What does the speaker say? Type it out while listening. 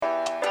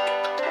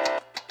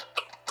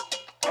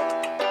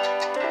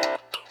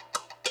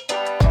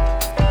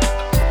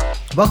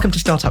Welcome to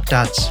Startup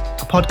Dads,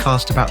 a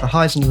podcast about the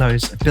highs and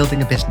lows of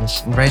building a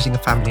business and raising a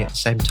family at the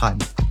same time.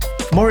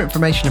 For more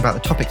information about the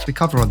topics we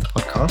cover on the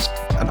podcast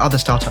and other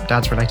Startup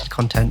Dads related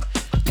content,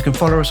 you can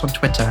follow us on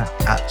Twitter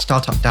at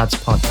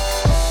StartupDadsPod.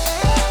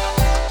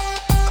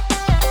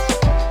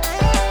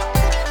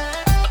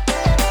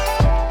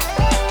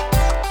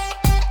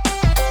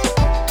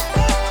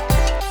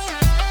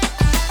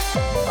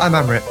 I'm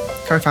Amrit,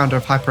 co-founder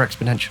of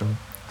HyperExponential,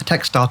 a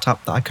tech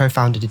startup that I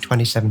co-founded in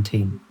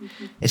 2017.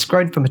 It's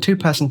grown from a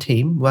two-person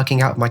team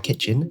working out of my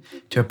kitchen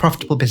to a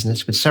profitable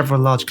business with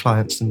several large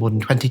clients and more than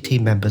 20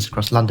 team members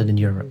across London and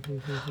Europe.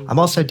 I'm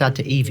also dad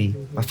to Evie,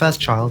 my first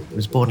child, who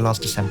was born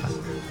last December.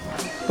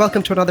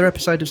 Welcome to another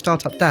episode of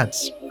Startup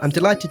Dads. I'm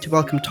delighted to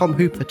welcome Tom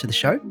Hooper to the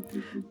show.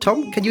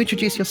 Tom, can you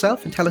introduce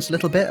yourself and tell us a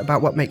little bit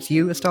about what makes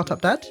you a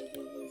startup dad?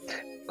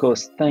 Of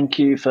course. Thank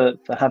you for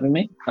having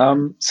me.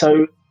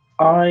 So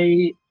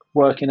I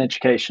work in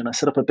education. I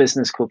set up a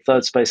business called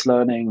Third Space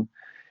Learning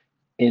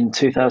in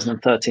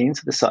 2013.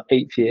 So this is our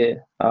 8th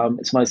year.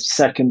 It's my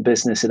second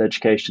business in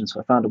education. So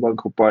I founded one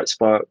called Bright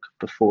Spark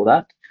before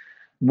that.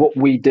 What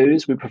we do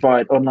is we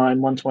provide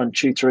online one-to-one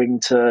tutoring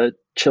to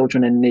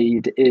children in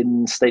need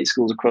in state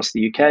schools across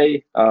the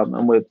UK.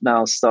 And we're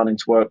now starting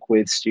to work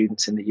with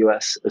students in the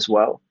US as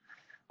well.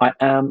 I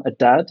am a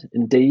dad,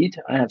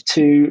 indeed. I have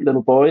two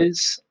little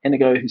boys,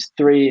 Inigo, who's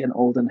 3, and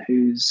Alden,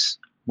 who's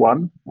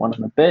one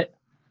and a bit.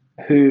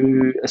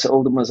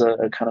 Alden was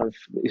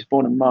he was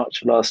born in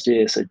March of last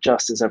year, so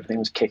just as everything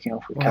was kicking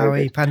off with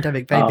COVID.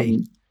 Pandemic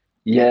baby.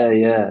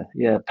 Yeah.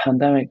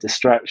 Pandemic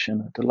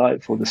distraction, a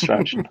delightful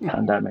distraction for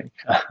pandemic,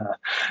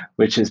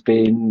 which has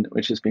been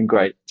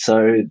great.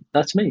 So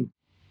that's me.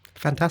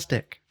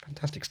 Fantastic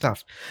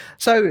stuff.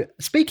 So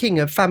speaking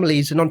of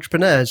families and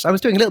entrepreneurs, I was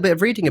doing a little bit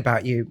of reading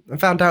about you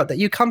and found out that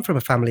you come from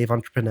a family of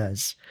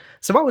entrepreneurs.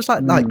 So what was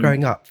that like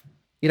growing up?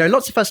 You know,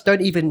 lots of us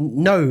don't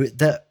even know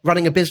that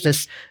running a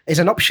business is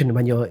an option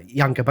when you're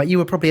younger, but you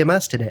were probably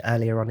immersed in it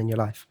earlier on in your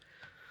life.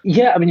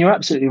 Yeah, I mean, you're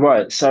absolutely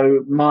right.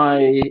 So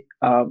my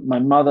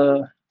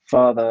mother,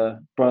 father,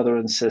 brother,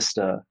 and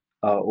sister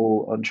are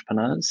all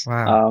entrepreneurs.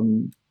 Wow.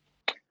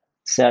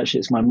 So actually,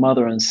 it's my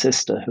mother and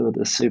sister who are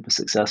the super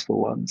successful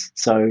ones.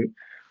 So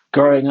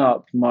growing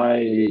up,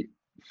 my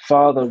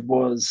father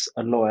was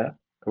a lawyer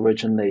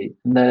originally,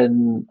 and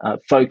then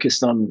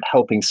focused on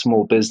helping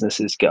small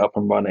businesses get up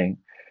and running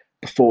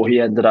before he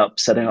ended up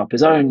setting up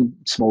his own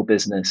small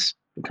business,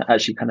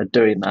 actually kind of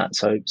doing that.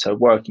 So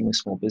working with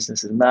small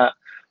businesses and that.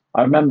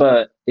 I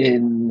remember I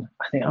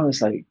think I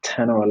was like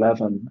 10 or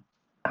 11,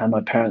 and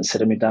my parents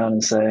sitting me down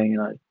and saying,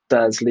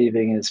 Dad's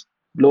leaving his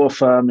law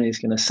firm and he's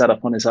going to set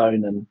up on his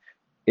own. And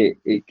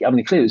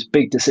clearly it was a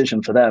big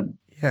decision for them.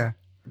 Yeah.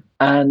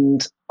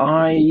 And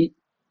I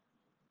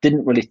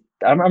remember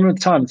at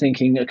the time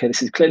thinking, okay,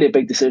 this is clearly a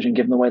big decision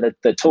given the way that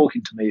they're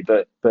talking to me,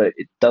 but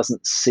it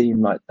doesn't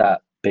seem like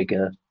that big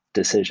a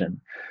decision,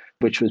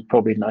 which was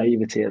probably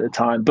naivety at the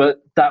time.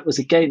 But that was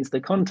against the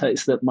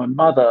context that my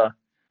mother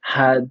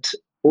had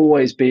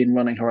always been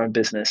running her own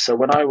business. So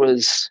when I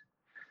was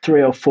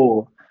 3 or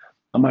 4,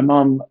 and my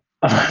mum,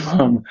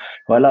 who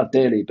I love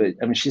dearly, but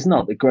I mean, she's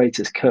not the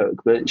greatest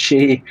cook, but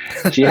she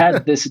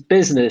had this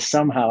business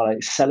somehow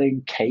like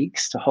selling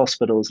cakes to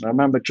hospitals. And I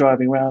remember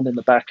driving around in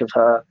the back of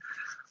her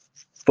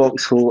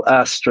Vauxhall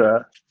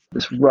Astra,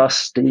 this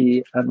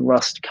rusty and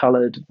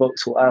rust-coloured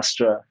Vauxhall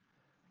Astra,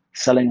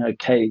 selling her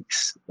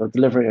cakes or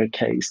delivering her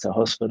cakes to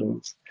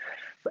hospitals.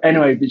 But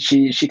anyway, but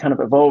she kind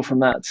of evolved from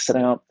that to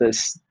setting up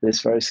this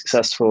very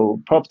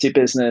successful property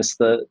business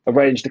that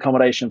arranged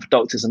accommodation for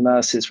doctors and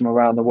nurses from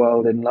around the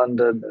world in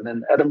London and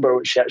in Edinburgh,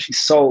 which she actually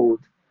sold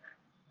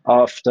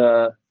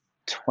after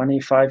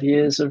 25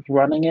 years of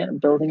running it and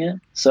building it.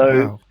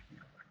 So,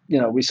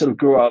 wow. We sort of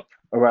grew up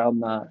around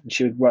that, and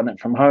she would run it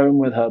from home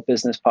with her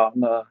business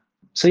partner.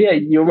 So yeah,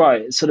 you're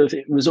right.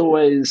 It was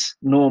always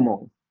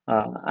normal.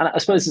 And I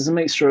suppose there's a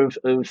mixture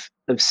of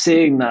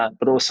seeing that,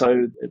 but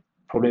also it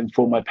probably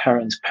informed my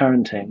parents'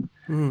 parenting,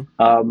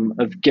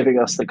 of giving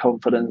us the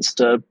confidence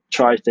to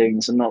try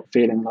things and not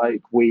feeling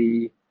like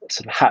we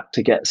sort of had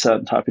to get a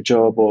certain type of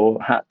job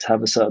or had to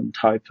have a certain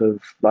type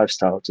of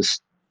lifestyle.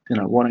 Just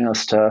wanting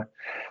us to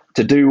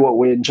do what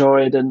we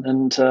enjoyed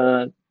and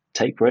to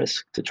take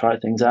risk, to try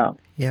things out.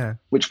 Yeah,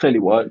 which clearly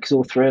worked because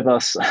all 3 of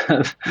us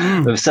have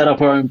set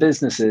up our own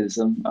businesses,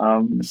 and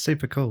that's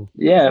super cool.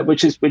 Yeah,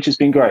 which has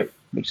been great,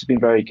 which has been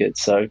very good.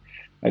 So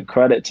I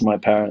credit to my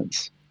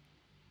parents.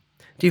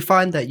 Do you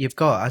find that you've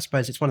got, I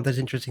suppose it's one of those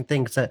interesting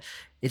things that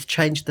it's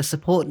changed the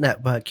support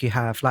network you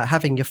have, like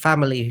having your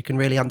family who can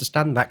really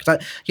understand that?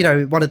 Because,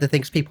 one of the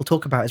things people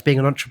talk about is being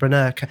an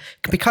entrepreneur can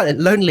be kind of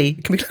lonely.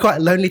 It can be quite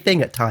a lonely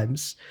thing at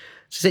times.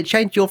 So has it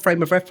changed your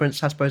frame of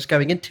reference, I suppose,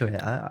 going into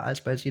it? I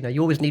suppose, you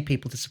always need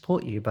people to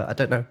support you, but I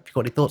don't know if you've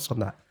got any thoughts on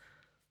that.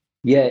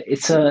 Yeah,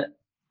 it's a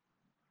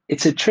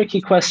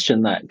tricky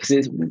question, that, because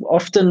it's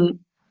often,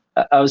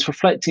 I was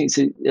reflecting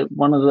to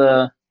when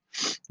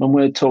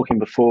we were talking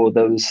before,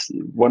 there was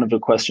one of the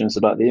questions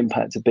about the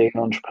impact of being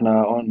an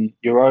entrepreneur on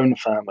your own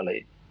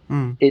family.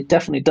 It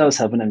definitely does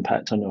have an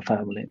impact on your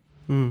family.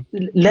 Mm.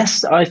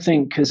 Less, I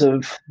think, because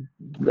of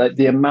like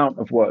the amount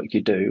of work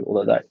you do,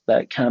 although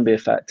that can be a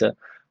factor.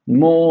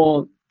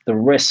 More the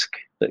risk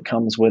that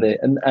comes with it,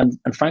 and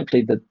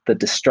frankly, the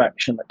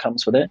distraction that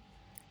comes with it.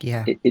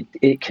 Yeah.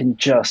 It can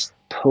just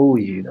pull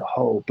you the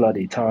whole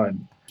bloody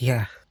time,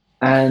 Yeah.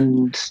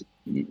 and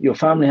your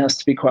family has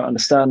to be quite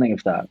understanding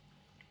of that.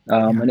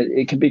 Yeah. And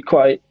it can be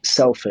quite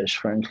selfish,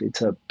 frankly,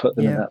 to put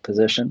them in Yeah. that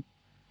position.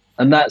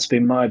 And that's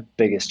been my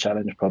biggest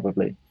challenge,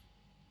 probably.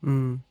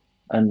 Mm.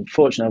 And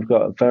fortunately, I've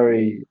got a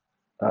very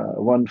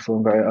wonderful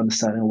and very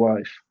understanding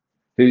wife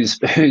who's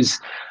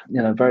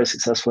very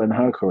successful in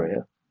her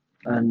career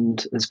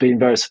and has been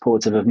very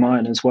supportive of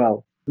mine as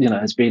well.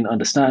 Has been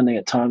understanding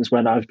at times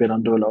when I've been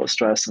under a lot of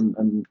stress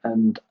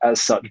and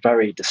as such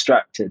very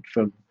distracted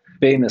from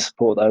being the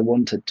support that I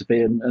wanted to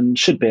be and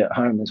should be at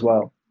home as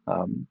well.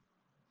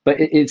 But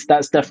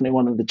that's definitely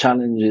one of the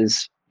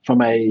challenges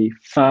from a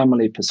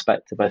family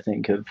perspective, I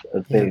think, of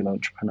Yeah. being an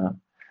entrepreneur.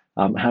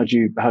 How do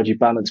you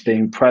balance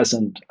being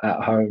present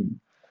at home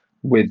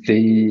with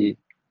the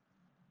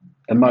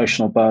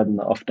emotional burden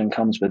that often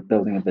comes with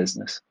building a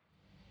business?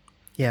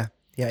 Yeah.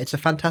 Yeah, it's a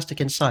fantastic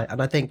insight.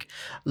 And I think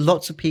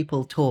lots of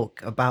people talk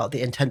about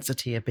the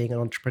intensity of being an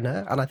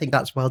entrepreneur. And I think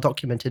that's well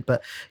documented.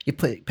 But you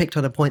picked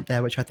on a point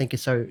there, which I think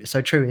is so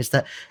true, is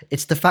that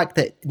it's the fact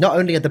that not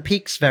only are the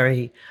peaks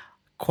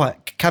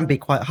can be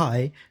quite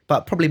high,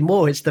 but probably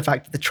more it's the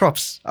fact that the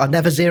troughs are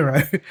never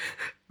zero,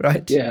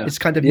 right? Yeah, It's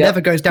kind of yeah, never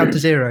goes down to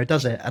zero,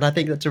 does it? And I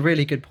think that's a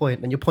really good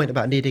point. And your point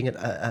about needing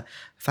a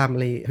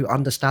family who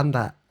understand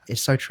that is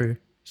so true.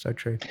 So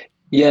true.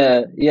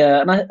 yeah,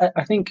 yeah. And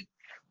I think,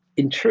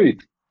 in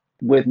truth,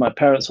 with my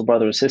parents or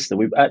brother or sister,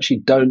 we actually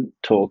don't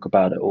talk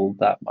about it all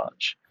that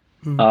much.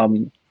 Mm.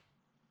 Um,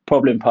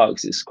 Probably in part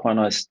because it's quite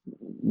nice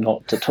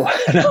not to talk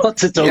not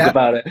to talk Yeah,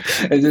 about it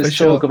and for just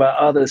talk sure. about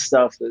other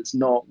stuff that's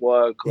not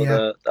work or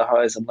Yeah. the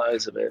highs and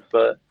lows of it.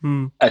 But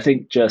Mm. I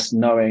think just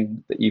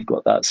knowing that you've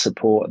got that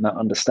support and that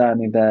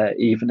understanding there,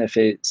 even if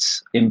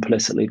it's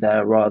implicitly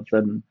there rather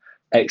than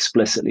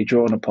explicitly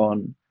drawn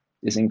upon,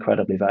 is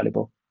incredibly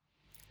valuable.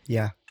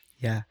 Yeah.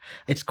 Yeah.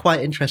 It's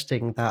quite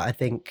interesting that I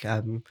think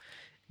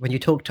when you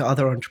talk to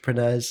other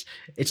entrepreneurs,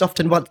 it's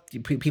often what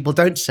people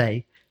don't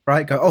say,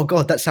 right? Go, oh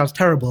God, that sounds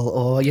terrible.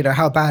 Or,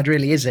 how bad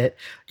really is it?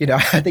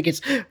 I think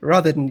it's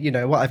rather than,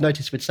 what I've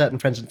noticed with certain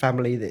friends and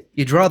family that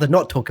you'd rather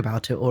not talk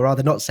about it or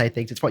rather not say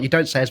things. It's what you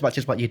don't say as much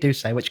as what you do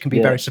say, which can be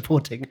Yeah, very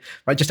supporting,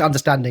 right? Just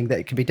understanding that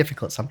it can be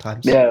difficult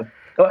sometimes. yeah.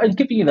 Oh, and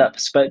giving you that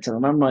perspective, I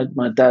remember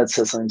my dad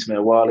said something to me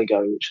a while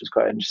ago, which was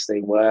quite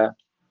interesting, where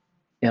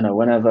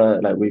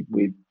whenever like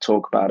we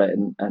talk about it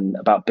and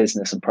about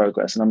business and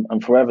progress, and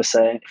I'm forever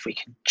saying, if we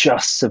can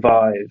just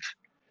survive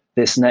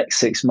this next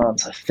 6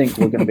 months, I think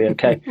we're going to be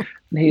okay.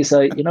 And he's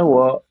like, you know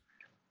what?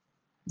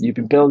 You've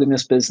been building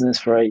this business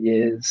for 8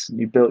 years.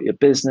 You built your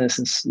business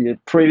and your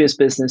previous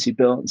business you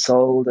built and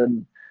sold,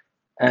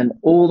 and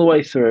all the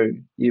way through,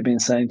 you've been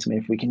saying to me,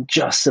 if we can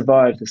just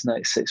survive this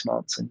next 6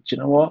 months, and do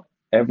you know what?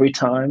 Every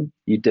time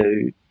you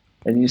do,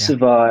 and you Yeah.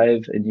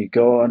 survive, and you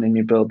go on and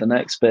you build the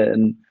next bit,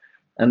 and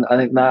I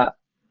think that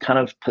kind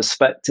of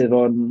perspective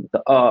on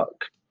the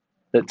arc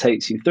that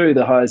takes you through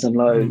the highs and Mm.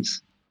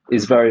 lows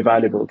is very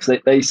valuable because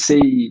they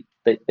see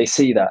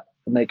that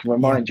and they can Yeah.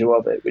 remind you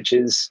of it, which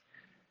is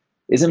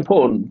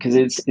important because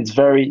it's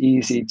very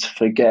easy to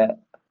forget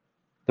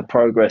the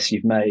progress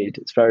you've made.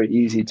 It's very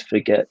easy to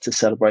forget to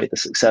celebrate the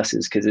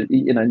successes because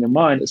in your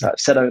mind it's Yeah. like, I've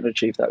said I'm going to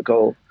achieve that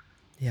goal.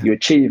 Yeah. You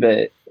achieve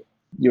it,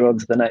 you're on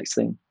to the next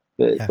thing.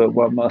 But Yeah. but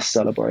one must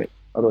celebrate,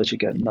 otherwise you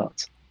get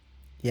nuts.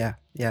 Yeah,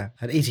 yeah,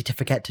 and easy to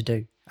forget to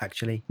do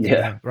actually in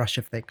Yeah, the rush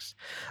of things.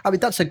 I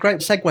mean, that's a great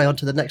segue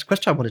onto the next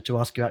question I wanted to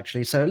ask you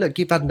actually. So, look,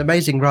 you've had an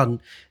amazing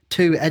run,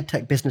 two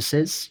edtech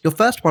businesses. Your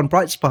first one,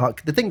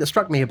 Brightspark. The thing that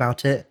struck me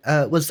about it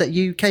was that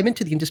you came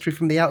into the industry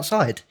from the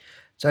outside,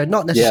 so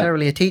not yeah.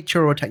 necessarily a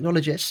teacher or a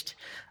technologist.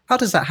 How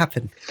does that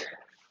happen?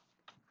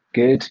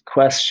 Good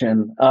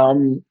question.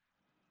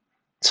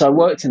 So I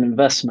worked in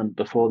investment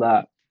before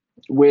that,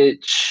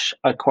 which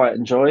I quite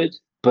enjoyed,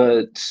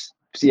 but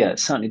yeah, it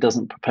certainly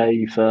doesn't prepare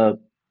you for,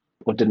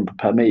 or didn't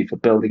prepare me for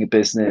building a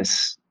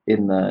business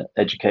in the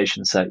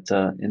education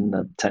sector, in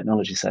the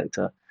technology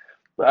sector.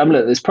 But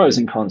look, there's pros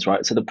and cons,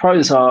 right? So the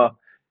pros are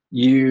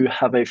you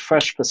have a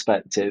fresh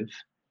perspective,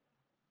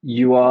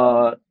 you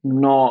are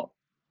not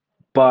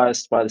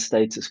biased by the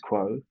status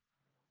quo,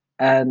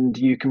 and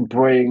you can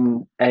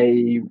bring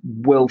a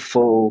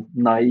willful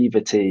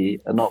naivety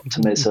and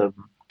optimism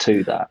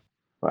to that,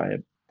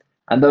 right?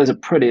 And those are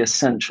pretty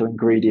essential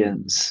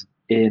ingredients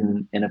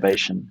in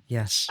innovation.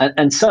 Yes.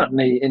 And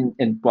certainly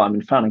in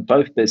founding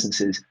both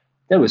businesses,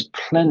 there was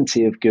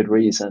plenty of good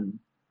reason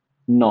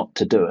not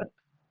to do it.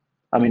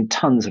 I mean,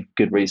 tons of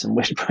good reason,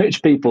 which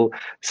people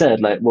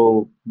said, like,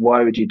 well,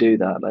 why would you do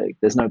that? Like,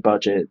 there's no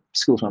budget,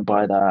 schools won't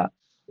buy that.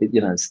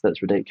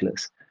 That's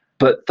ridiculous.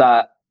 But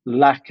that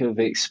lack of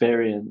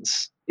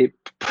experience, it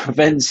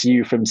prevents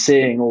you from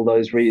seeing all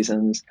those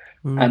reasons.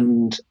 Mm.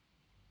 And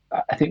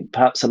I think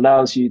perhaps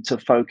allows you to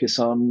focus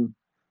on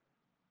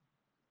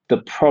the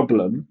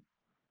problem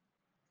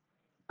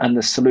and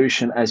the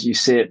solution as you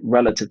see it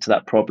relative to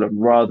that problem,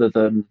 rather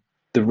than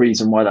the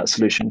reason why that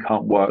solution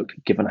can't work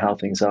given how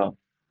things are.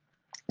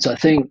 So I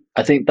think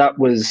that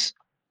was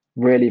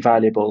really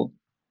valuable.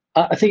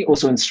 I think it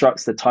also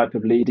instructs the type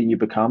of leader you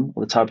become,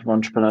 or the type of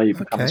entrepreneur you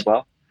become as Okay.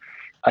 well.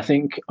 I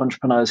think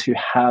entrepreneurs who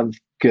have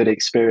good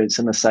experience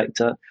in the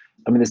sector,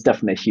 I mean, there's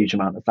definitely a huge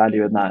amount of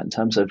value in that in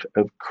terms of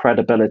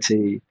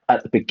credibility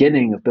at the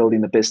beginning of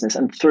building the business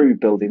and through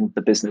building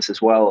the business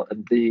as well.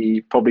 And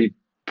the probably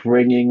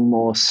bringing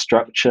more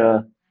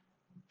structure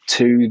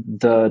to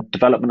the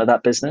development of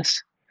that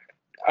business.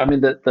 I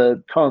mean,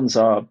 the cons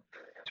are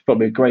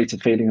probably a greater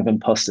feeling of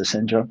imposter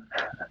syndrome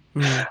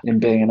Mm. in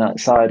being an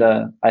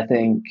outsider. I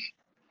think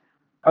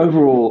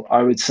overall,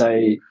 I would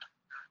say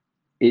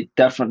it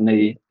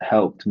definitely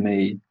helped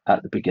me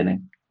at the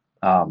beginning.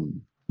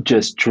 Um,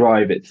 just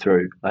drive it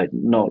through, like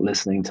not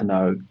listening to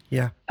no,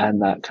 Yeah.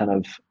 and that kind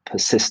of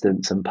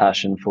persistence and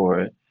passion for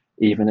it,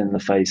 even in the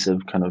face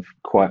of kind of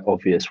quite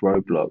obvious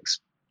roadblocks,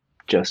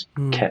 just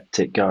Mm. kept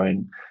it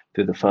going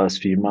through the first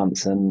few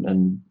months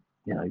and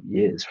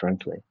years,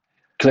 frankly.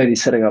 Clearly,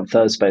 setting up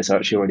Third Space, I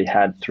actually already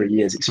had 3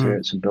 years Mm.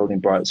 experience from building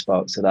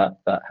Brightspark, so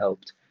that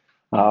helped.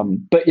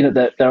 But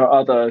there are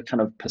other kind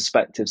of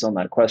perspectives on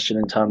that question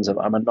in terms of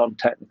I'm a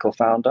non-technical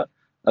founder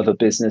of a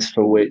business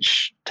for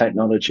which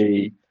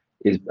technology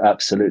is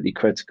absolutely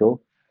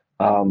critical,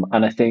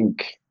 and I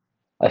think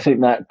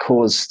that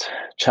caused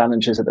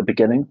challenges at the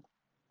beginning,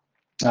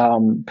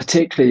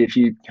 particularly if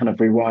you kind of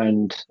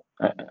rewind.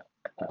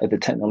 The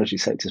technology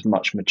sector is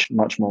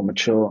much more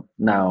mature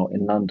now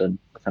in London,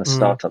 the kind of Mm.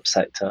 startup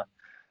sector,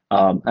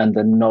 and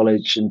the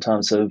knowledge in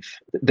terms of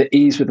the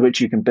ease with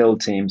which you can build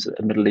teams.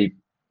 Admittedly,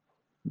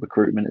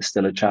 recruitment is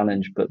still a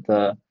challenge, but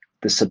the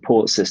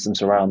support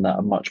systems around that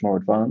are much more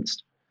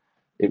advanced.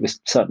 It was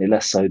certainly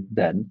less so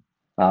then.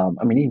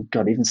 I mean,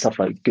 even stuff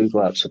like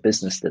Google Apps for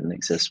Business didn't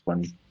exist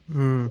when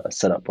Mm. I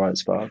set up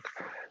Brightspark.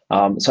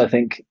 So I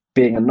think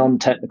being a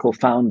non-technical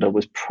founder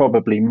was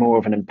probably more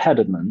of an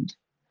impediment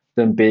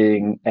than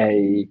being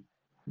a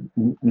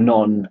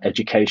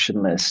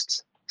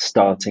non-educationalist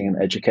starting an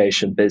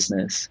education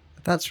business.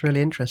 That's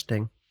really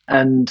interesting.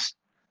 And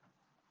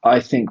I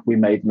think we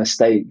made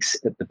mistakes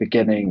at the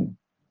beginning.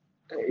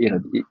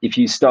 If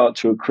you start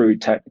to accrue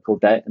technical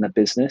debt in a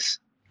business,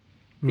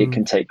 it Mm.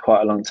 can take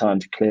quite a long time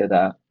to clear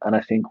that. And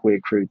I think we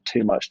accrued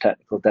too much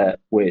technical debt,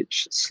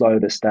 which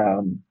slowed us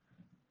down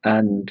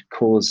and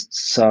caused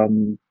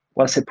some,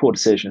 well, I say poor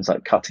decisions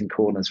like cutting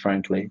corners,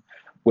 frankly,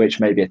 which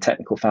maybe a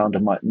technical founder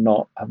might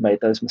not have made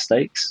those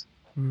mistakes.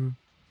 Mm.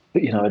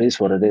 But it is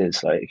what it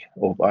is. Like,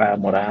 or I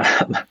am what I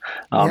am,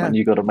 Yeah. and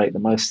you got to make the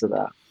most of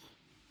that.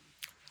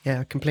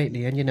 Yeah,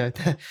 completely. And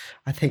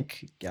I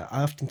think, yeah,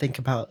 I often think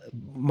about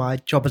my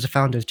job as a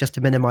founder is just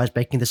to minimize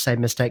making the same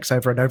mistakes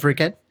over and over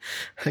again,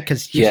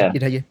 because Yeah,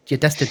 you're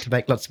destined to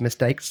make lots of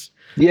mistakes.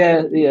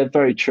 yeah, yeah.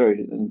 Very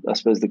true. And I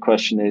suppose the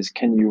question is,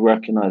 can you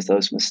recognize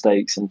those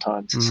mistakes in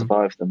time to Mm.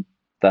 survive them?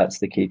 That's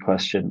the key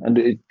question, and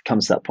it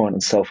comes to that point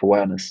in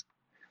self-awareness,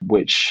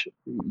 which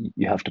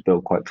you have to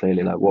build quite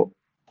clearly. Like, what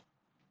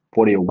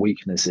are your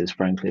weaknesses?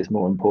 Frankly, is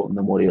more important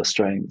than what are your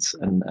strengths,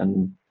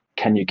 and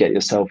can you get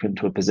yourself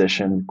into a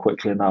position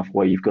quickly enough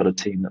where you've got a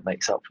team that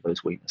makes up for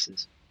those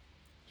weaknesses?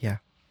 Yeah.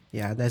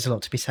 Yeah. There's a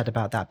lot to be said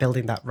about that,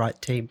 building that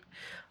right team,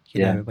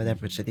 Yeah, whether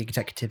it's at the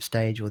executive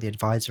stage or the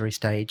advisory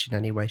stage in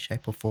any way,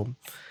 shape, or form.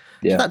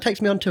 So yeah. that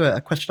takes me on to a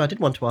question I did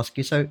want to ask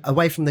you. So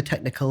away from the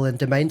technical and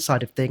domain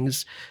side of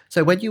things,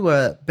 so when you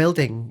were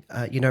building,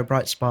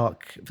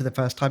 Brightspark for the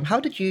first time, how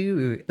did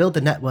you build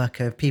the network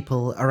of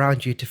people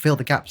around you to fill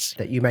the gaps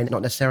that you may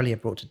not necessarily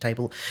have brought to the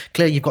table?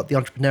 Clearly, you've got the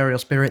entrepreneurial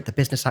spirit, the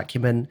business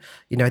acumen,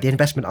 the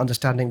investment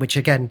understanding, which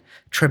again,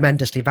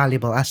 tremendously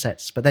valuable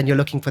assets. But then you're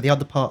looking for the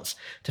other parts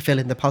to fill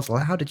in the puzzle.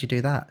 How did you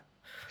do that?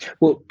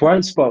 Well,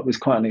 Bright Spot was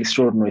quite an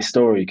extraordinary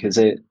story because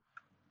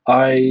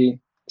I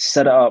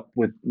set it up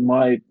with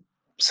my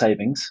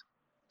savings.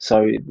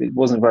 So it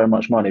wasn't very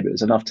much money, but it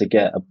was enough to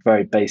get a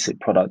very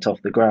basic product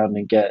off the ground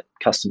and get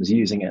customers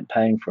using it and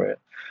paying for it.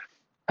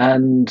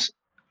 And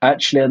I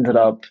actually ended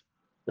up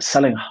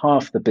selling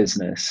half the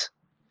business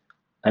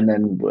and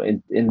then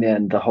in the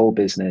end, the whole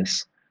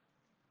business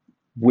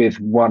with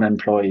one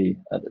employee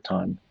at the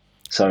time.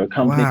 So a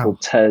company Wow.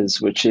 called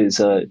TES, which is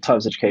a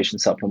Times Education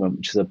Supplement,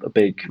 which is a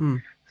big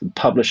Mm.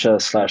 publisher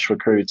slash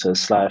recruiter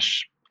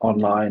slash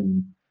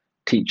online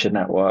teacher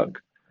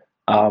network.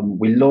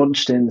 We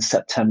launched in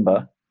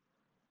September.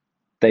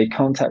 They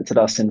contacted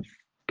us in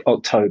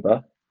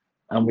October,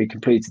 and we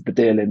completed the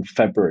deal in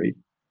February.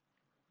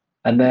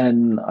 And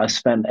then I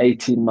spent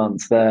 18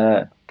 months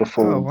there Oh,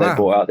 before they wow.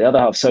 bought out the other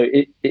half. So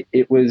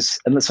it was,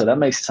 and so that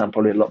makes it sound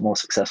probably a lot more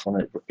successful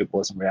than it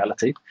was in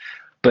reality.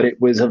 But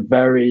it was a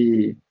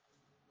very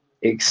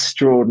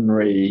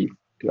extraordinary,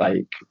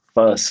 like,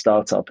 first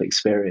startup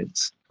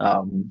experience.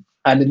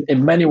 And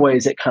in many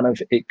ways, it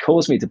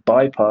caused me to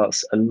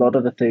bypass a lot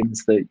of the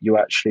things that you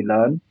actually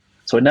learn.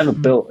 So I never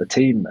Mm. built a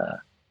team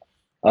there,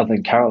 other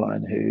than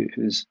Caroline,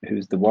 who's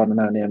the one and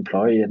only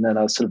employee. And then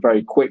I sort of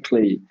very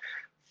quickly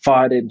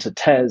fired into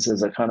TES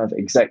as a kind of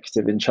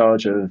executive in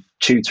charge of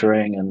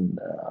tutoring, and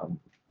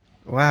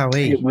it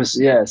Wowee. was,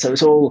 yeah. So it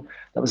was all,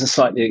 that was a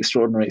slightly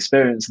extraordinary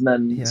experience,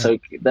 and Yeah.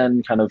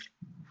 then kind of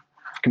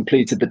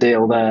completed the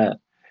deal there,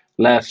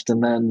 left,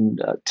 and then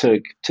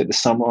took the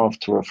summer off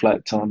to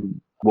reflect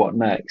on what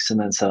next, and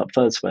then set up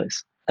Third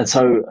Space. And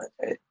so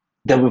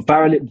there were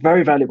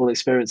very valuable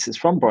experiences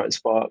from Bright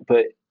Spark,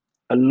 but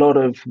a lot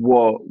of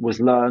what was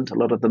learned, a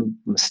lot of the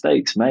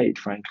mistakes made,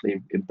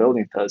 frankly, in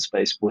building Third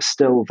Space were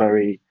still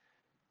very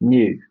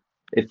new.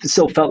 It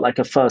still felt like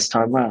a first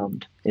time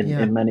round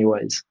Yeah. in many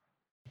ways.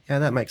 Yeah,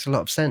 that makes a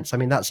lot of sense. I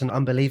mean, that's an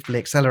unbelievably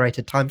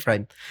accelerated time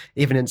frame,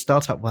 even in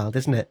startup world,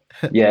 isn't it?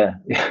 Yeah,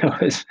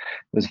 it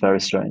was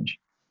very strange.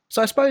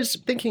 So I suppose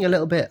thinking a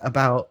little bit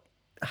about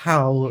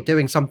how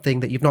doing something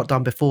that you've not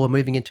done before,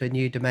 moving into a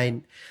new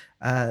domain,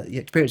 the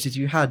experiences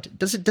you had,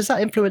 does that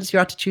influence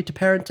your attitude to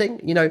parenting?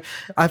 You know,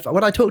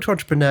 when I talk to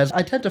entrepreneurs,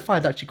 I tend to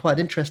find actually quite an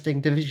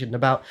interesting division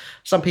about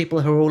some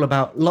people who are all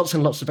about lots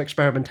and lots of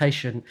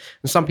experimentation,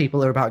 and some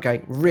people are about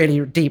going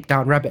really deep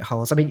down rabbit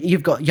holes. I mean,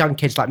 you've got young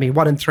kids like me,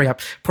 1 and 3. I'm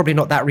probably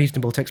not that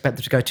reasonable to expect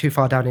them to go too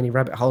far down any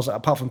rabbit holes,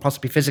 apart from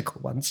possibly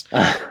physical ones.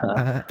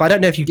 But I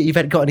don't know if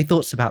you've got any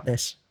thoughts about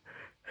this.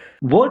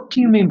 What do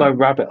you mean by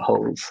rabbit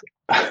holes?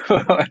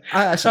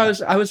 I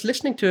was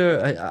listening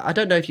to, I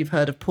don't know if you've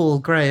heard of Paul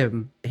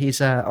Graham. He's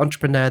an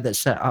entrepreneur that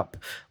set up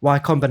Y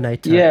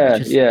Combinator, which Yeah,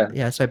 is, yeah.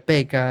 yeah, so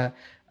big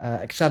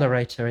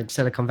accelerator in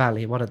Silicon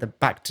Valley, one of the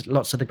backed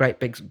lots of the great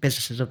big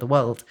businesses of the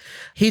world.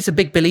 He's a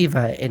big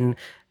believer in,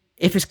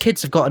 if his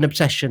kids have got an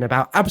obsession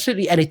about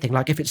absolutely anything,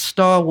 like if it's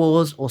Star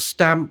Wars or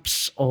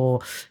stamps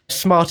or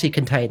Smartie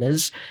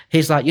containers,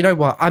 he's like, you know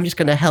what, I'm just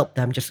going to help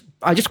them.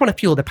 I just want to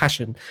fuel the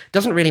passion.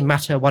 Doesn't really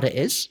matter what it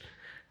is.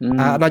 And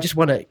I just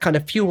want to kind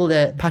of fuel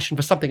their passion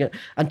for something,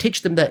 and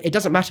teach them that it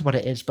doesn't matter what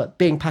it is, but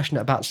being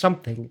passionate about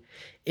something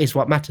is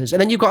what matters.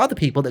 And then you've got other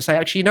people that say,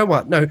 actually, you know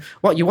what? No,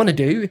 what you want to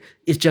do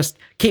is just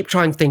keep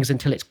trying things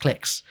until it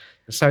clicks.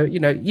 So, you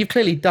know, you've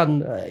clearly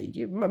done,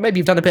 maybe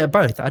you've done a bit of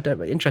both.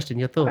 Interested in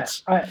your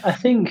thoughts. I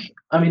think,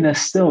 I mean, they're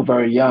still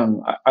very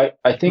young.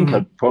 I think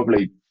I'd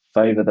probably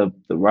favor the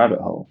rabbit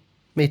hole.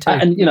 Me too.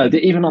 And,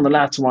 even on the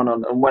latter one,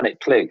 on when it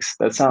clicks,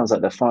 that sounds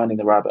like they're finding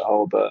the rabbit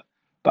hole. But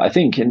I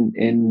think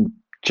in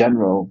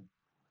general,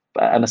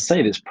 and I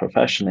say this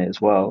professionally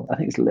as well, I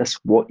think it's less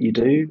what you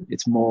do,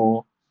 it's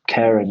more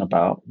caring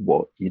about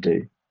what you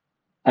do.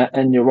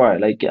 And you're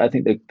right. Like, I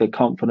think the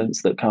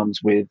confidence that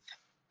comes with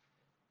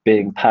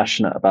being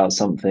passionate about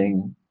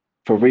something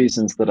for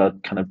reasons that are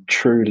kind of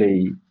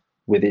truly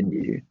within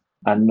you,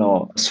 and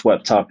not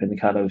swept up in the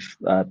kind of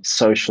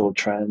social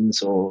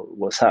trends or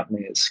what's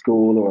happening at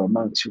school or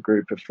amongst your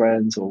group of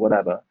friends or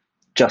whatever,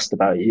 just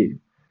about you.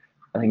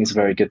 I think it's a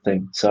very good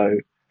thing. So,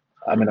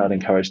 I mean, I'd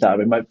encourage that. I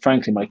mean,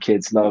 frankly, my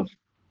kids love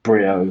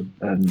brio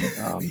and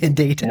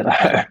Indeed.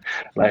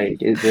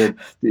 like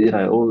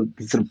all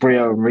the sort of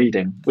brio and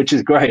reading, which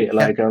is great.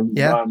 Like,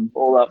 Yeah. I'm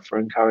all up for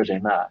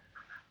encouraging that.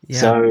 Yeah.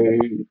 So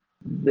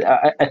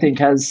I think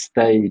as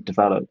they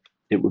develop,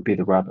 it would be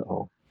the rabbit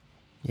hole.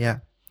 Yeah.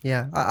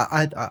 Yeah.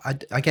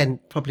 Again,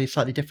 probably a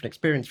slightly different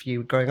experience for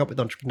you growing up with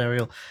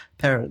entrepreneurial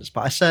parents,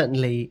 but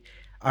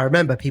I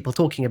remember people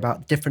talking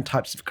about different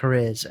types of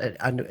careers,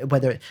 and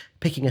whether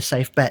picking a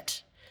safe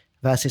bet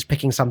versus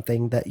picking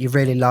something that you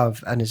really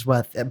love and is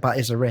worth it, but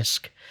is a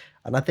risk.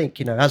 And I think,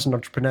 as an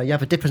entrepreneur, you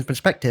have a different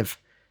perspective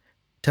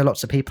to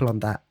lots of people on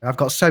that. I've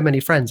got so many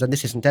friends, and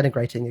this isn't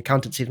denigrating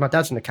accountancy. My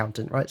dad's an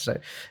accountant, right? So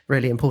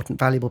really important,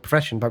 valuable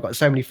profession. But I've got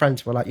so many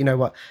friends who are like, you know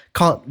what,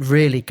 can't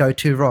really go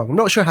too wrong. I'm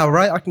not sure how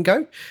right I can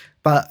go,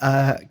 but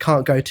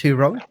can't go too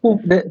wrong. Well,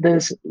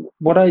 there's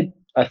what I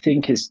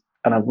think is,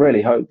 and I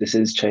really hope this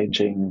is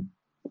changing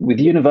with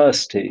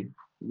university.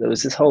 There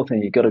was this whole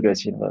thing: you got to go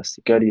to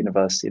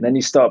university, and then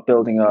you start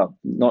building up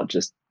not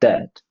just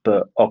debt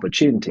but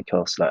opportunity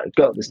costs. Like, I've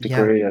got this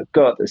degree, I've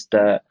got this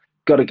debt,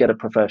 got to get a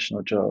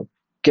professional job.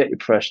 Get your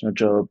professional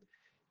job.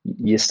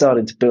 You're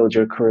starting to build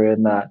your career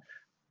in that.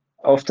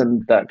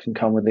 Often that can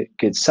come with a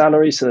good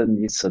salary, so then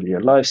you sort of your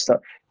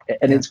lifestyle,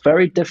 and it's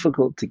very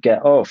difficult to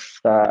get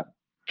off that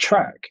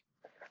track.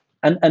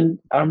 And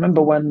I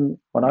remember when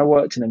I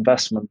worked in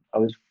investment, I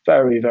was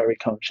very, very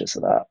conscious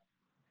of that,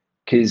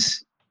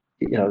 because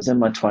I was in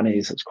my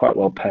 20s, I was quite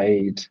well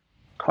paid,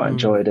 quite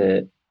enjoyed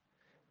it,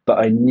 but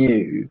I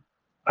knew,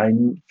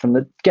 from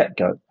the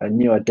get-go, I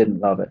knew I didn't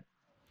love it.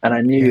 And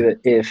I knew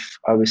that if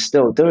I was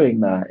still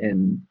doing that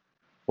in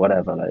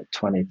whatever, like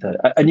 20, 30,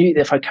 I knew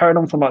if I carried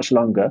on for much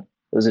longer,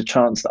 there was a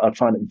chance that I'd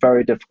find it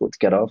very difficult to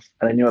get off.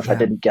 And I knew if I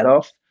didn't get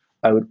off,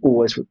 I would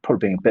always,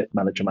 probably being a bit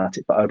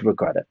melodramatic, but I would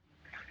regret it.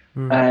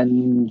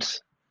 And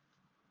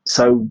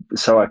so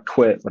I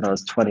quit when I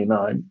was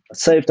 29. I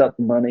saved up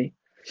the money,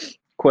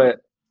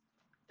 quit,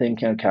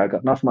 thinking, okay, I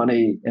got enough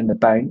money in the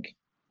bank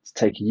to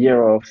take a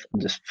year off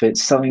and just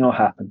something will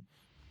happen.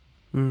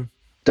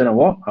 Don't know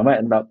what. I might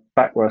end up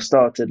back where I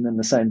started and in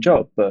the same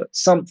job, but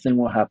something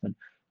will happen.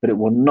 But it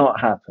will not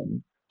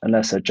happen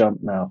unless I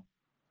jump now.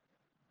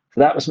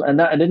 So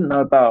that I didn't know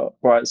about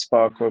Bright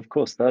Spark or, of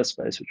course, Third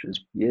Space, which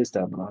was years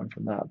down the line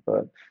from that.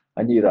 But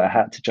I knew that I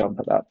had to jump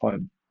at that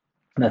point.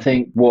 And I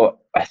think what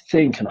I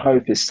think and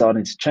hope is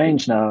starting to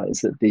change now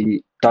is that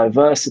the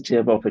diversity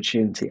of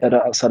opportunity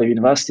outside of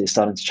university is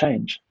starting to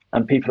change.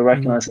 And people are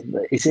recognizing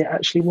that, is it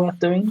actually worth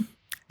doing?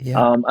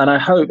 Yeah. And I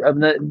hope,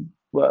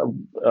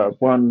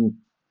 one,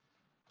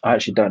 I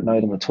actually don't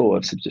know them at all.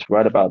 I've just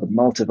read about the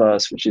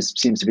Multiverse, which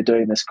seems to be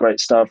doing this great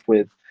stuff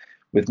with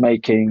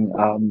making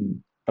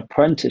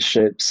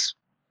apprenticeships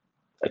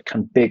a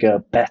kind of bigger,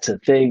 better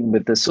thing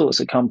with the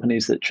sorts of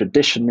companies that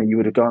traditionally you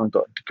would have gone and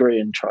got a degree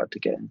and tried to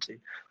get into.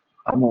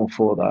 I'm all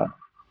for that.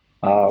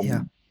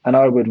 Yeah. And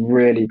I would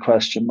really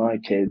question my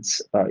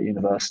kids at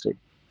university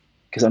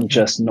because I'm Yeah.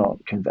 just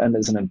not convinced. And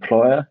as an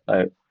employer,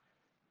 like,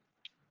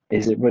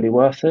 is it really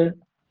worth it?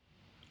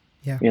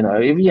 Yeah.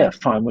 Yeah,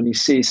 fine. When you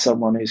see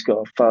someone who's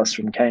got a first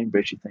from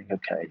Cambridge, you think,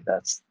 okay,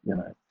 that's,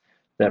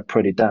 they're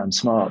pretty damn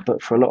smart.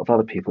 But for a lot of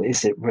other people,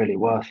 is it really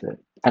worth it?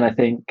 And I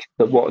think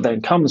that what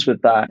then comes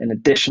with that, in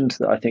addition to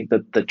that, I think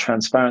that the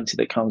transparency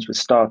that comes with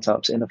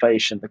startups,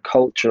 innovation, the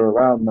culture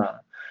around that,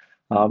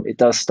 it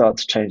does start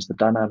to change the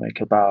dynamic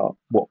about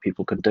what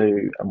people can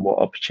do and what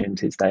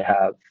opportunities they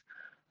have,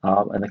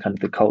 and the kind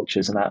of the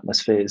cultures and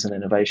atmospheres and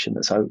innovation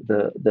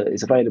that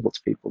is available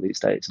to people these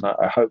days. And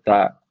I hope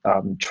that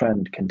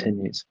trend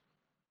continues.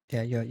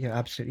 Yeah, you're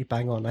absolutely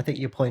bang on. I think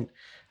your point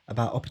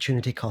about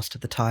opportunity cost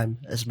at the time,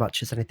 as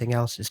much as anything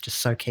else, is just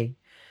so key.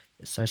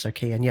 It's so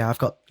key. And yeah, I've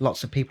got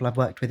lots of people I've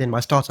worked with in my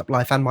startup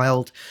life and my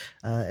old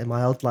in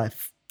my old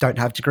life don't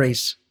have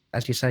degrees.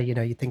 As you say, you're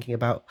thinking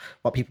about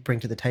what people bring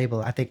to the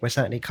table. I think we're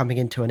certainly coming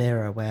into an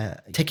era where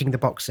ticking the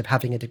box of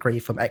having a degree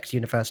from X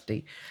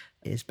university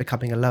is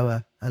becoming a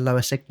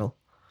lower signal.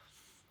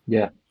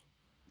 Yeah,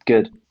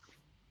 good.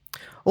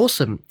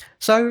 Awesome.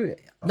 So,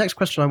 next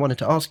question I wanted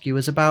to ask you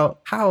is about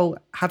how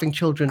having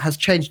children has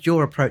changed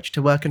your approach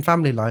to work and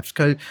family life.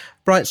 So,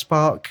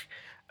 Brightspark,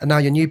 and now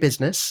your new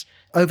business,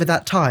 over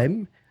that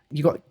time,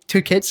 you got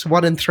 2 kids,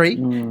 1 and 3.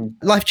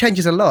 Life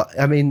changes a lot.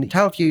 I mean,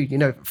 how have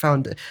you,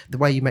 found the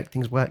way you make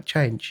things work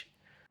change?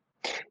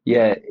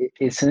 Yeah,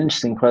 it's an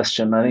interesting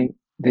question. I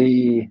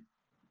think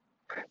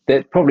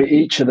that probably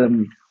each of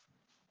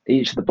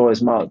the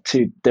boys marked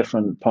 2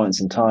 different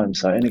points in time.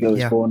 So Inigo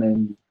was Yeah, born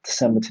in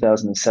December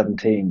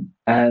 2017,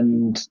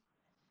 and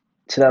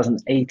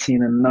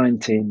 2018 and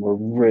 19 were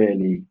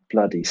really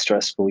bloody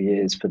stressful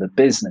years for the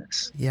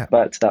business. yeah,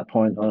 Back to that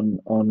point on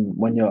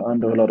when you're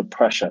under a lot of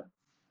pressure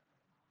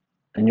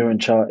and you're in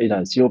charge,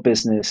 it's your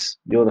business,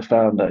 you're the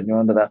founder, and you're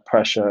under that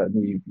pressure,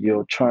 and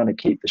you're trying to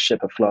keep the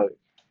ship afloat.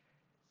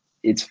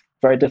 It's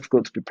very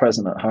difficult to be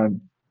present at home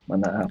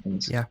when that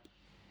happens, yeah,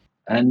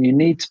 and you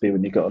need to be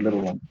when you've got a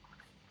little one.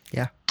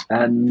 yeah,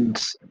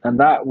 And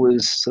that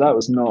was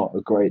not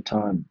a great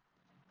time.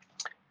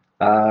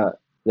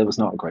 That was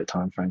not a great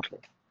time, frankly.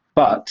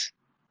 But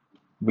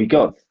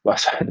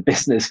the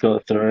business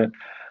got through it.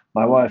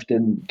 My wife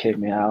didn't kick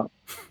me out.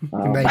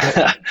 you made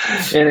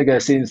it. Inigo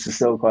seems to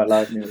still quite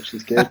like me, which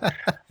is good.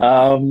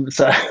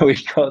 So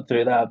we got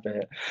through that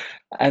bit.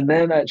 And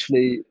then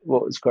actually,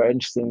 what was quite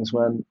interesting is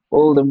when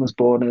Alden was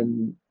born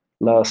in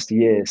last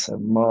year, so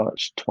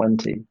March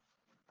 20,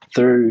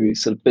 through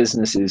sort of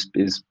businesses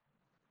is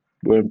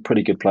we're in a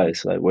pretty good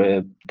place. Like,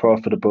 we're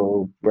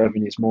profitable,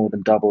 revenue's more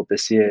than doubled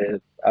this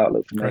year.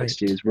 Outlook for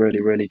next year Great. is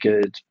really, really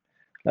good.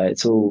 Like,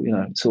 it's all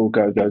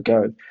go, go,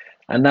 go.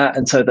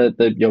 And so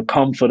your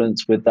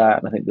confidence with that,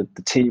 and I think that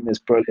the team is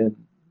brilliant.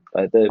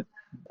 Like,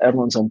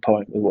 everyone's on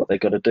point with what they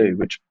got to do,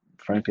 which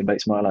frankly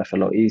makes my life a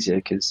lot easier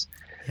because,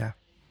 Yeah,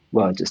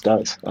 well, it just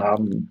does.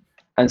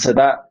 And so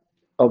that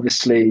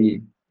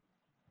obviously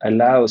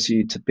allows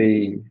you to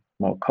be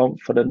more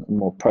confident and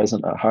more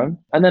present at home.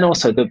 And then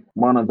also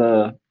one of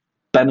the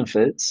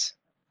benefits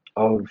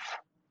of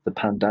the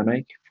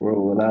pandemic, if we're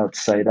all allowed to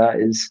say that,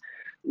 is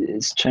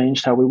it's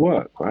changed how we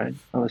work, right?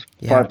 I was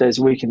yeah, 5 days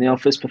a week in the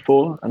office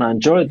before, and I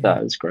enjoyed that.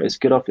 It was great. It's a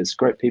good office,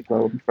 great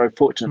people. I'm very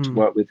fortunate to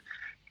work with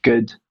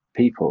good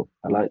people.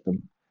 I like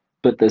them.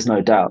 But there's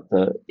no doubt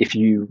that if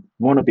you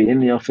want to be in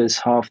the office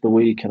half the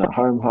week and at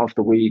home half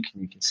the week,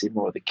 and you can see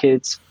more of the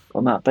kids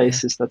on that yeah,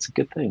 basis, that's a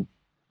good thing.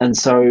 And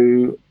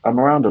so I'm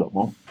around a lot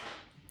more.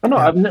 yeah,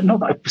 I'm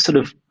not that I sort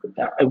of.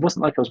 It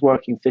wasn't like I was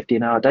working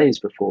 15-hour days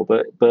before,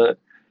 but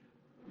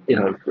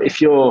if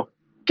you're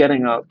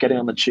getting up, getting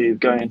on the tube,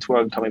 going into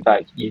work and coming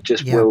back, you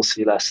just yeah, will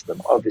see less of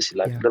them. Obviously,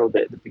 like yeah, a little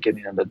bit at the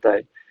beginning of the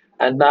day,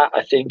 and that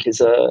I think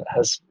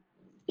has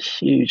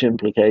huge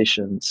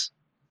implications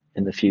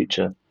in the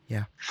future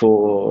yeah,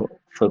 for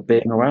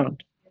being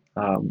around.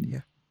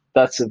 yeah,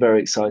 That's a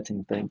very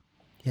exciting thing,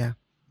 yeah,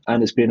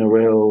 and it's been a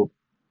real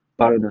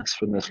bonus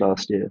from this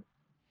last year.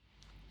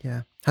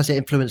 yeah. Has it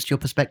influenced your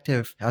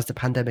perspective as the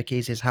pandemic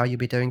eases, how you'll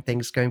be doing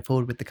things going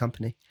forward with the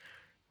company?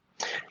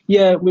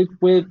 Yeah,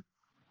 we're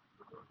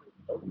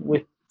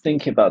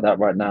thinking about that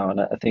right now, and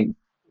I think,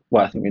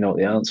 well, I think we know what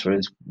the answer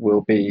is.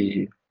 We'll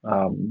be,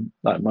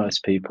 like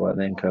most people, I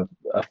think, a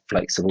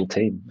flexible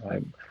team.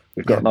 Right?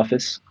 We've got Yeah, an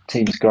office,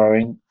 team's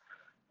growing,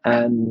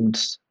 and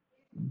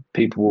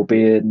people will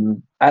be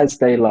in as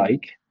they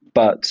like,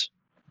 but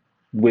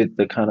with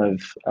the kind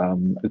of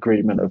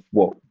agreement of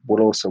what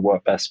will also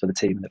work best for the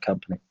team and the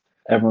company.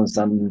 Everyone's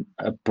done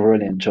a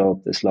brilliant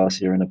job this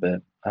last year and a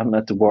bit. I haven't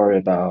had to worry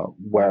about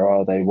where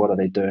are they, what are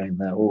they doing.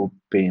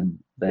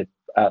 They've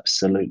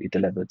absolutely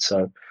delivered.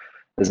 So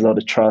there's a lot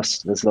of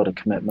trust, there's a lot of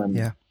commitment.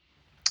 Yeah.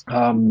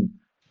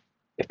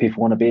 If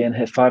people want to be in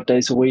here 5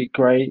 days a week,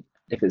 great.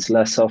 If it's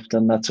less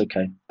often, that's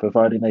okay.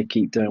 Providing they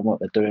keep doing what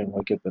they're doing,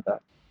 we're good with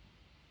that.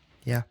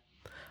 Yeah.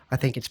 I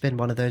think it's been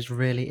one of those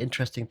really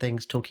interesting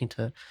things talking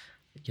to,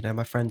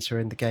 my friends who are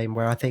in the game,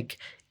 where I think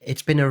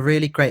it's been a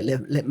really great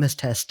litmus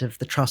test of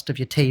the trust of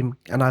your team.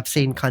 And I've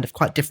seen kind of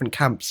quite different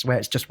camps where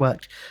it's just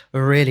worked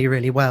really,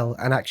 really well.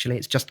 And actually,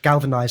 it's just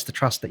galvanized the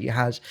trust that you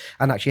had,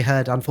 and actually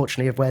heard,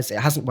 unfortunately, of where it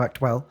hasn't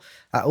worked well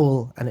at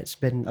all. And it's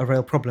been a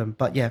real problem.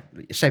 But yeah,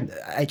 same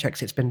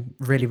HX, it's been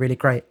really, really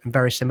great. And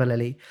very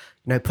similarly,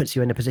 puts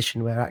you in a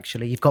position where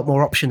actually you've got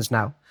more options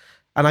now.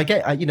 And I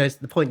get,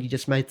 the point you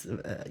just made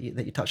that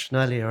you touched on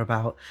earlier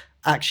about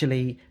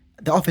actually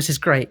the office is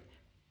great,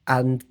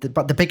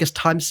 but the biggest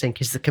time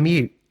sink is the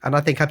commute. And I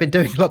think I've been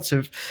doing lots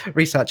of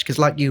research because,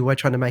 like you, we're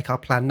trying to make our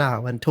plan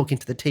now and talking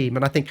to the team.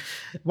 And I think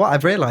what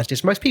I've realised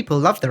is most people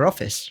love their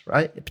office,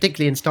 right?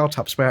 Particularly in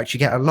startups where actually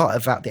you get a lot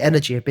of that, the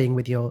energy of being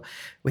with your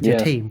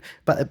team.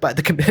 But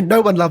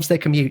no one loves their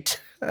commute.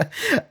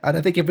 And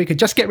I think if we could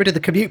just get rid of the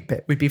commute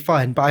bit, we'd be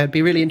fine. But I'd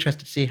be really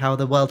interested to see how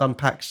the world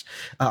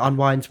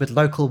unwinds with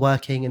local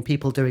working and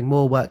people doing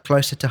more work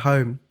closer to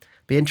home.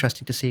 Be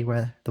interesting to see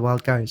where the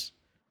world goes.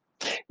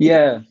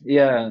 Yeah,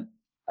 yeah.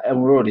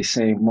 And we're already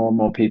seeing more and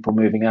more people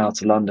moving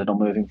out of London or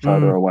moving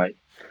further away,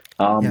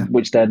 Yeah.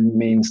 which then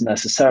means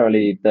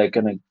necessarily they're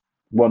going to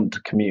want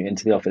to commute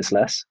into the office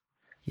less.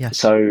 Yes.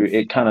 So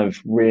it kind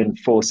of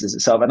reinforces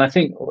itself. And I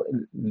think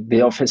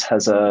the office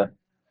has a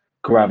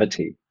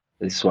gravity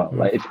as well.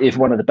 Like if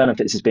one of the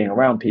benefits is being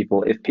around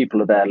people, if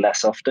people are there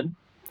less often,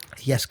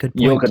 yes, good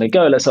point. You're going to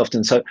go less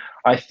often. So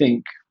I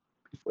think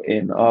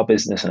in our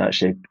business, and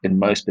actually in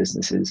most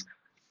businesses,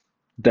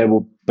 there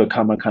will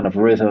become a kind of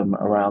rhythm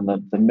around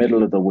the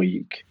middle of the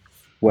week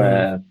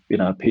where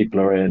people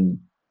are in,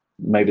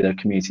 maybe they're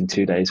commuting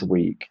 2 days a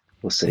week.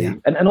 We'll see. Yeah.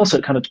 And also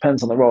it kind of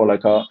depends on the role.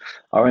 Like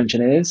our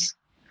engineers,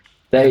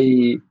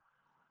 their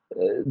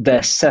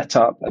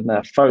setup and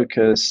their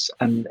focus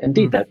and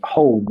indeed their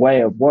whole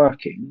way of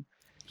working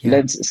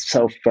lends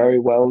itself very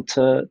well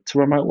to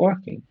remote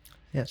working.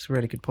 Yeah, it's a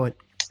really good point.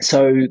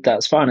 So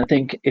that's fine. I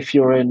think if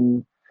you're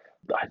in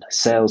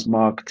sales,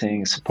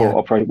 marketing, support,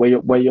 operating,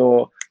 where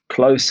you're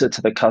closer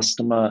to the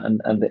customer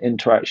and the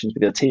interactions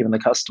with your team and the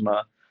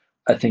customer,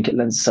 I think it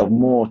lends itself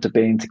more to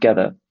being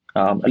together,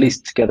 at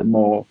least together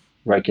more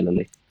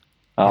regularly.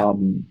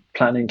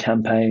 Planning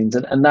campaigns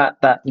and that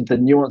the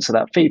nuance of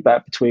that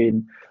feedback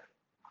between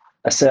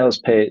a sales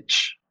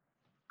pitch,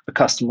 a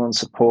customer on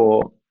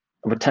support,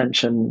 a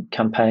retention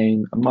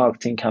campaign, a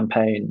marketing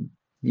campaign,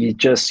 you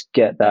just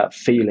get that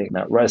feeling,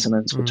 that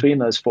resonance between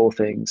those four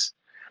things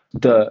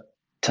that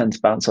tend to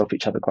bounce off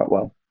each other quite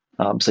well.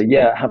 So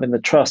having the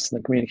trust and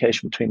the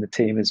communication between the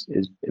team is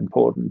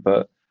important,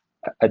 but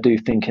I do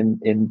think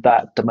in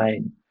that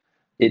domain,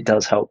 it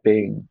does help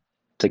being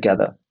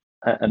together.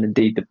 And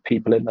indeed, the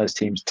people in those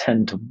teams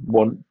tend to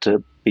want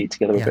to be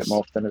together a bit more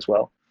often as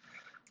well.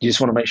 You just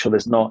want to make sure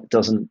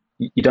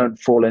you don't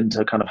fall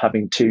into kind of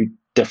having two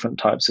different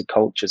types of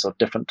cultures or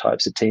different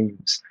types of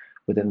teams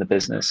within the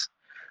business.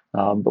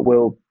 But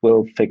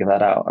we'll figure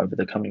that out over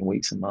the coming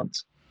weeks and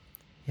months.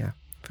 Yeah,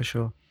 for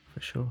sure.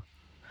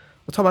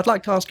 Well, Tom, I'd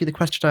like to ask you the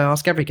question I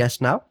ask every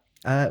guest now,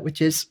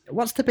 which is,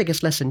 what's the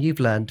biggest lesson you've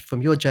learned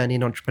from your journey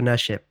in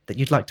entrepreneurship that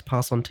you'd like to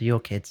pass on to your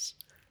kids?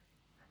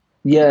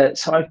 Yeah,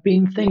 so I've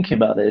been thinking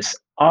about this.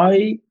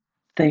 I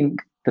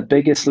think the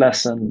biggest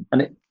lesson,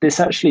 and this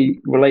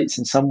actually relates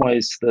in some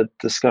ways to the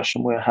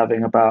discussion we're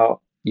having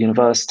about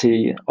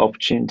university,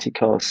 opportunity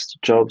cost,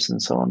 jobs,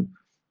 and so on.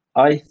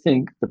 I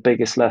think the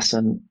biggest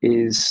lesson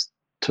is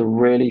to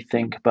really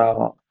think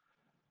about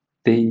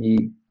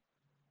the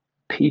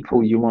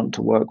people you want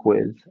to work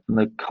with and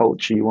the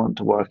culture you want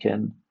to work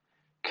in,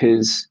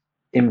 because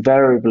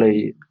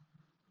invariably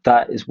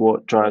that is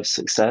what drives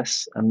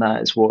success and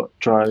that is what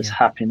drives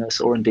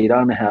happiness or indeed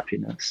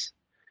unhappiness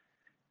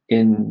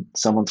in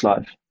someone's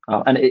life.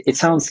 And it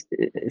sounds,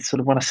 it's sort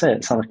of, when I say it,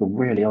 it sounds like a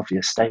really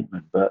obvious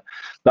statement, but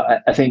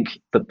I think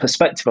the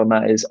perspective on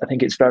that is, I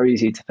think it's very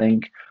easy to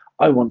think,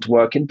 I want to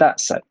work in that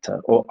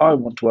sector, or I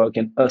want to work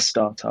in a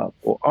startup,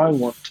 or I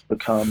want to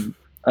become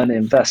an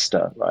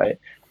investor, right?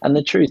 And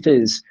the truth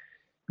is,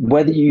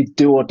 whether you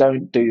do or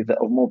don't do that,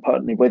 or more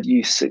importantly, whether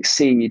you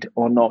succeed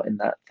or not in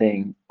that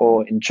thing,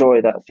 or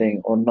enjoy that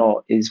thing or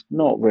not, is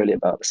not really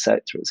about the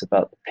sector. It's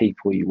about the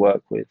people you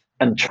work with,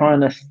 and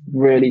trying to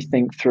really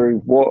think through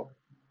what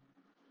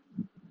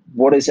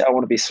is it I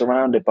want to be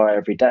surrounded by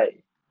every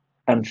day,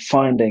 and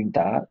finding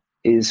that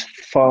is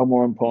far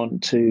more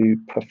important to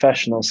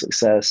professional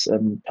success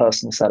and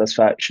personal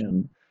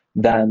satisfaction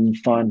than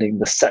finding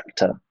the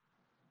sector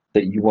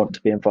that you want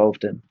to be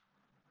involved in.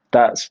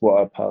 That's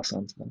what I pass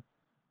on to them.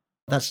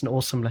 That's an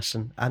awesome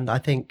lesson. And I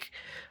think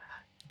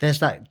there's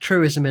that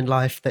truism in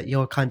life that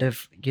you're kind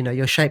of,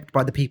 you're shaped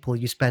by the people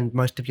you spend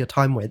most of your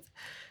time with.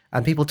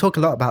 And people talk a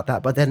lot about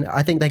that, but then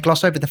I think they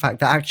gloss over the fact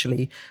that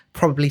actually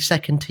probably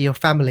second to your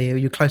family or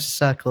your closest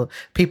circle,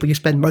 people you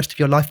spend most of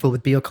your life with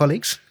would be your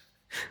colleagues.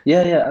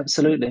 Yeah,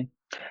 absolutely.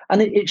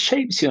 And it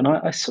shapes you. And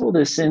I saw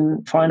this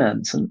in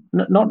finance, and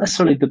not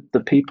necessarily the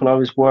people I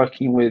was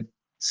working with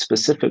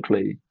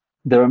specifically.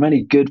 There are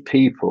many good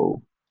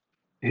people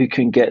who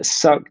can get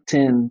sucked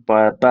in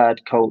by a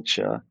bad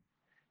culture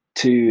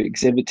to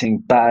exhibiting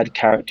bad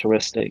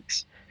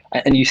characteristics.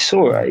 And you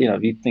saw it,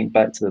 if you think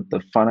back to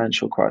the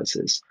financial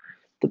crisis,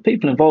 the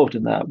people involved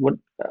in that were,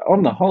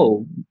 on the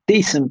whole,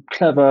 decent,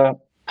 clever,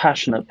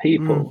 passionate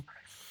people.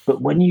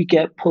 But when you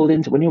get pulled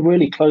into, when you're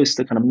really close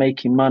to kind of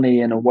making money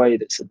in a way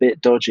that's a bit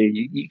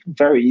dodgy, you can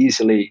very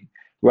easily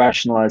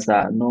rationalize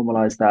that and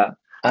normalize that.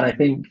 And I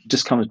think it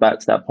just comes back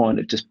to that point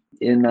of just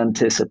in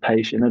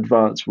anticipation, in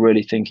advance,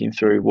 really thinking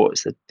through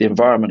what's the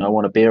environment I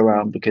want to be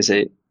around, because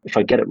if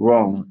I get it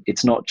wrong,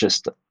 it's not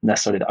just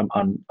necessarily that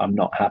I'm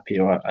not happy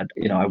or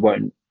I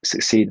won't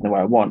succeed in the way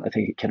I want. I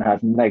think it can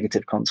have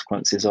negative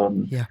consequences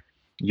on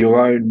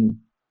your own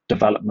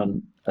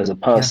development as a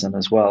person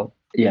as well.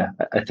 Yeah,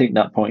 I think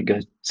that point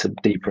goes some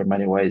deeper in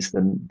many ways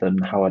than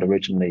how I'd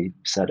originally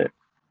said it.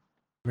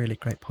 Really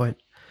great point.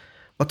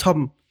 Well,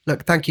 Tom,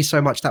 look, thank you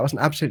so much. That was an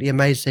absolutely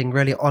amazing,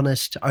 really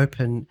honest,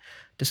 open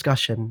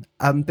discussion.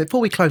 Before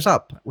we close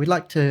up, we'd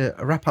like to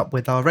wrap up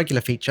with our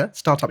regular feature,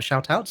 Startup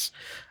Shoutouts,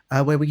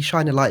 where we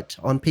shine a light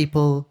on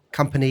people,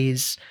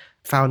 companies,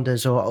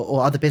 founders,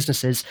 or other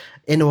businesses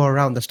in or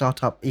around the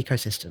startup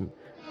ecosystem.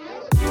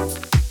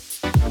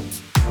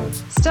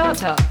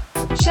 Startup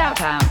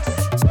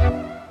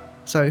Shoutouts.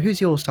 So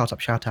who's your startup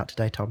shout-out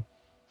today, Tom?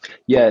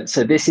 Yeah,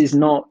 so this is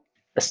not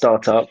a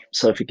startup,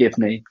 so forgive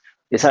me.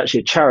 It's actually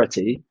a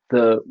charity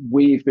that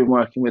we've been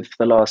working with for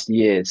the last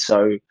year.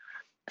 So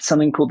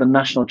something called the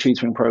National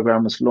Tutoring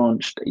Programme was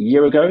launched a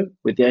year ago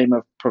with the aim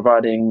of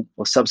providing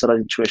or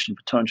subsidising tuition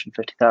for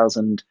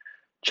 250,000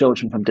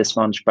 children from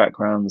disadvantaged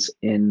backgrounds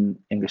in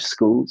English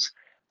schools.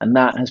 And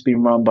that has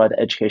been run by the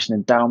Education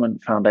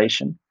Endowment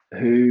Foundation,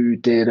 who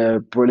did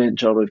a brilliant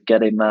job of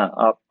getting that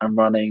up and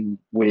running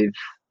with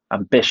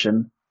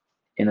ambition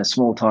in a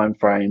small time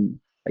frame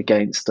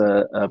against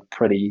a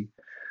pretty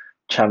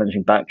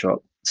challenging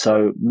backdrop.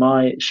 So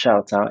my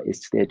shout out is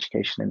to the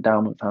Education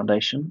Endowment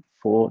Foundation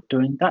for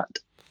doing that.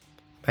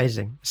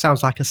 Amazing.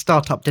 Sounds like a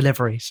startup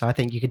delivery. So I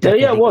think you could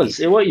definitely... Yeah, it was.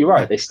 You're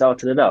right. Yeah. They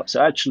started it up.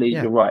 So actually,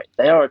 you're right.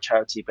 They are a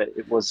charity, but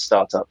it was a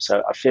startup.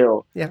 So I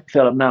feel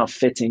I'm now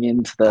fitting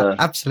into the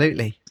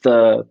absolutely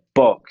the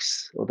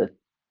box, or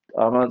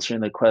I'm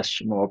answering the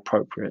question more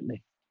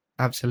appropriately.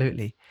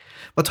 Absolutely.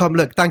 Well, Tom,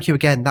 look, thank you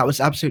again. That was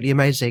absolutely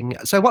amazing.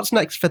 So what's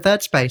next for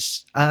Third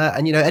Space?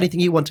 And, anything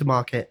you want to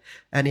market,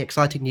 any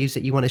exciting news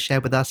that you want to share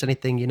with us,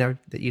 anything,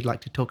 that you'd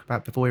like to talk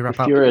about before we wrap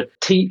up? If you're a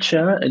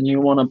teacher and you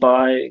want to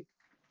buy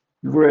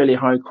really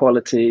high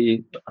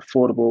quality,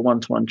 affordable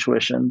one-to-one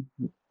tuition,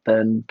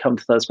 then come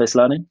to Third Space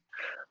Learning.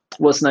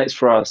 What's next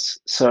for us?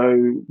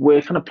 So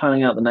we're kind of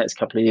planning out the next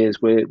couple of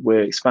years.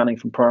 We're expanding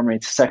from primary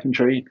to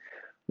secondary.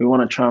 We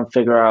want to try and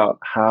figure out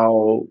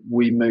how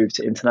we move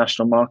to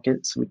international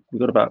markets. We've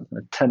got about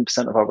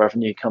 10% of our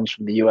revenue comes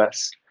from the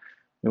US.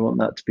 We want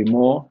that to be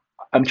more.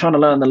 I'm trying to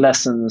learn the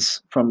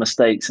lessons from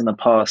mistakes in the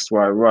past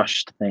where I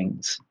rushed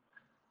things.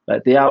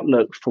 Like the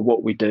outlook for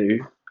what we do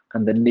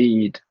and the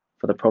need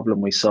for the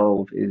problem we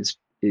solve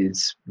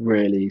is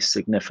really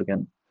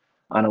significant.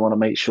 And I want to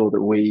make sure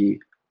that we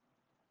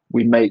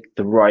make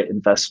the right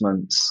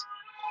investments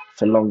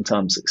for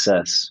long-term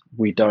success.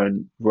 We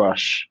don't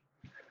rush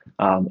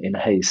in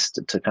haste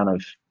to kind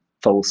of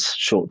false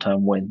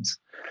short-term wins.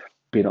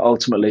 But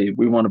ultimately,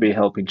 we want to be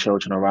helping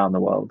children around the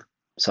world.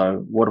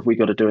 So what have we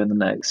got to do in the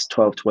next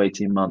 12 to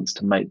 18 months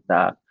to make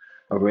that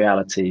a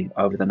reality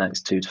over the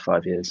next 2 to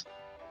 5 years?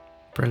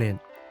 Brilliant.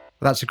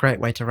 Well, that's a great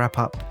way to wrap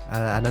up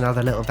and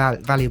another little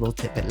valuable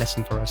tidbit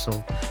lesson for us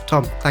all.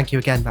 Tom, thank you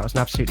again. That was an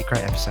absolutely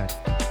great episode.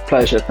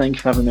 Pleasure. Thank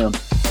you for having me on.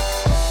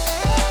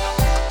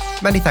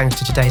 Many thanks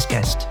to today's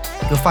guest.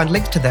 You'll find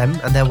links to them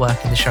and their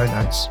work in the show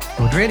notes. It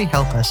would really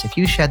help us if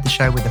you shared the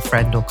show with a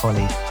friend or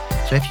colleague.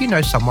 So if you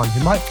know someone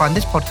who might find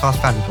this podcast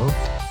valuable,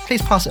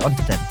 please pass it on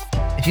to them.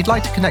 If you'd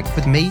like to connect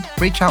with me,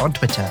 reach out on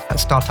Twitter at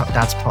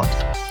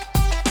StartupDadsPod.